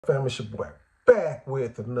Family, it's your boy back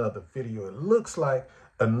with another video. It looks like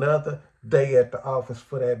another day at the office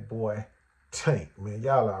for that boy Tank, man.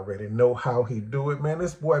 Y'all already know how he do it, man.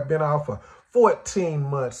 This boy been out for 14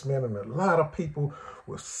 months, man, and a lot of people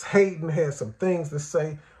was hating, had some things to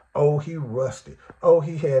say. Oh, he rusty. Oh,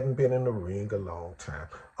 he hadn't been in the ring a long time.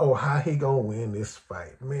 Oh, how he gonna win this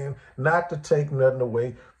fight, man? Not to take nothing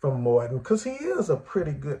away from Martin, because he is a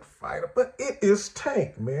pretty good fighter, but it is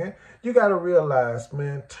Tank, man. You got to realize,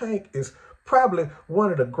 man, Tank is probably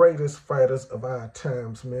one of the greatest fighters of our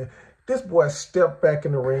times, man. This boy stepped back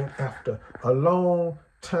in the ring after a long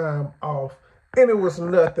time off, and it was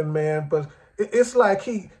nothing, man, but it's like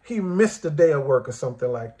he missed a day of work or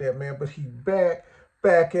something like that, man, but he back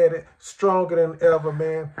at it, stronger than ever,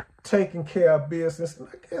 man, taking care of business. And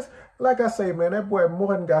I guess, like I say, man, that boy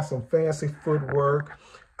Martin got some fancy footwork.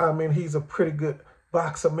 I mean, he's a pretty good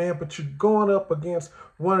boxer, man, but you're going up against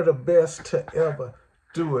one of the best to ever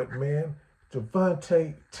do it, man.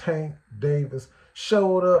 Gervonta Tank Davis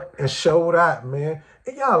showed up and showed out, man.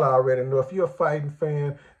 And y'all already know, if you're a fighting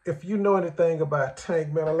fan, if you know anything about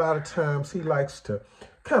Tank, man, a lot of times he likes to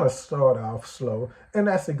kind of start off slow, and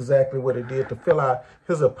that's exactly what he did to fill out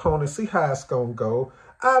his opponent, see how it's gonna go.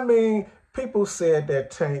 I mean, people said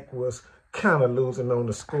that Tank was kind of losing on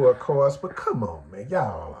the scorecards, but come on, man,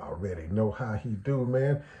 y'all already know how he do,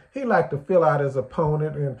 man. He like to fill out his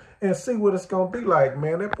opponent and see what it's gonna be like,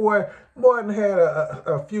 man. That boy Martin had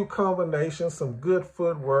a few combinations, some good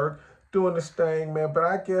footwork, doing this thing, man, but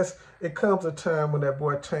I guess it comes a time when that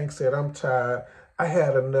boy Tank said, I'm tired, I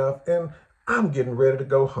had enough, and I'm getting ready to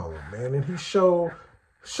go home, man. And he showed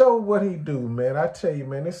what he do, man. I tell you,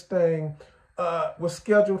 man, this thing was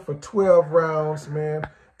scheduled for 12 rounds, man.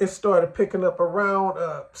 It started picking up around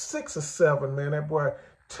 6 or 7, man. That boy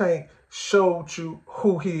Tank showed you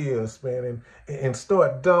who he is, man, and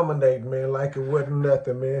start dominating, man, like it wasn't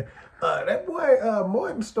nothing, man. That boy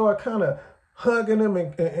Martin started kind of hugging him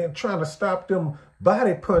and trying to stop them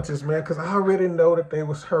body punches, man, because I already know that they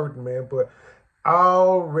was hurting, man, but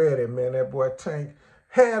already, man, that boy Tank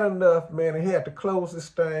had enough, man, and he had to close this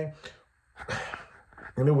thing,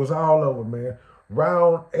 and it was all over, man.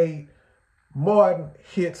 Round 8, Martin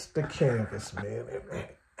hits the canvas, man. And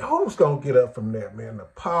who's gonna get up from that, man? The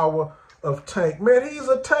power of Tank, man. He's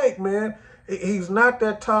a tank, man. He's not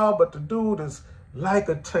that tall, but the dude is like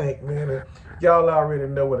a tank, man. And y'all already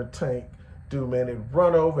know what a tank do, man. It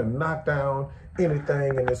run over and knock down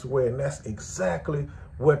anything in its way, and that's exactly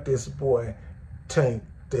what this boy Tank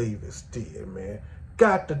Davis did, man.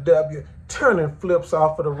 Got the W, turning flips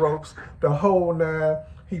off of the ropes, the whole 9.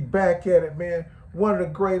 He back at it, man. One of the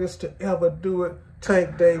greatest to ever do it,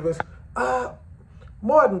 Tank Davis.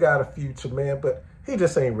 Martin got a future, man, but he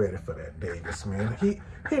just ain't ready for that, Davis, man. He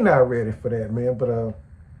not ready for that, man. But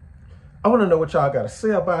I want to know what y'all got to say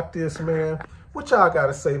about this, man. What y'all got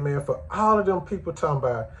to say, man, for all of them people talking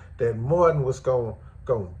about that Martin was gonna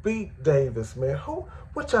beat Davis, man.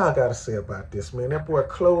 What y'all got to say about this, man? That boy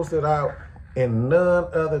closed it out in none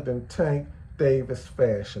other than Tank Davis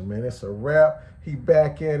fashion, man. It's a wrap. He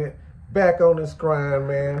back at it, back on his grind,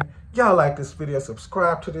 man. Y'all like this video,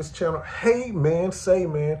 subscribe to this channel. Hey, man, say,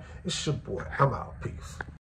 man, it's your boy. I'm out. Peace.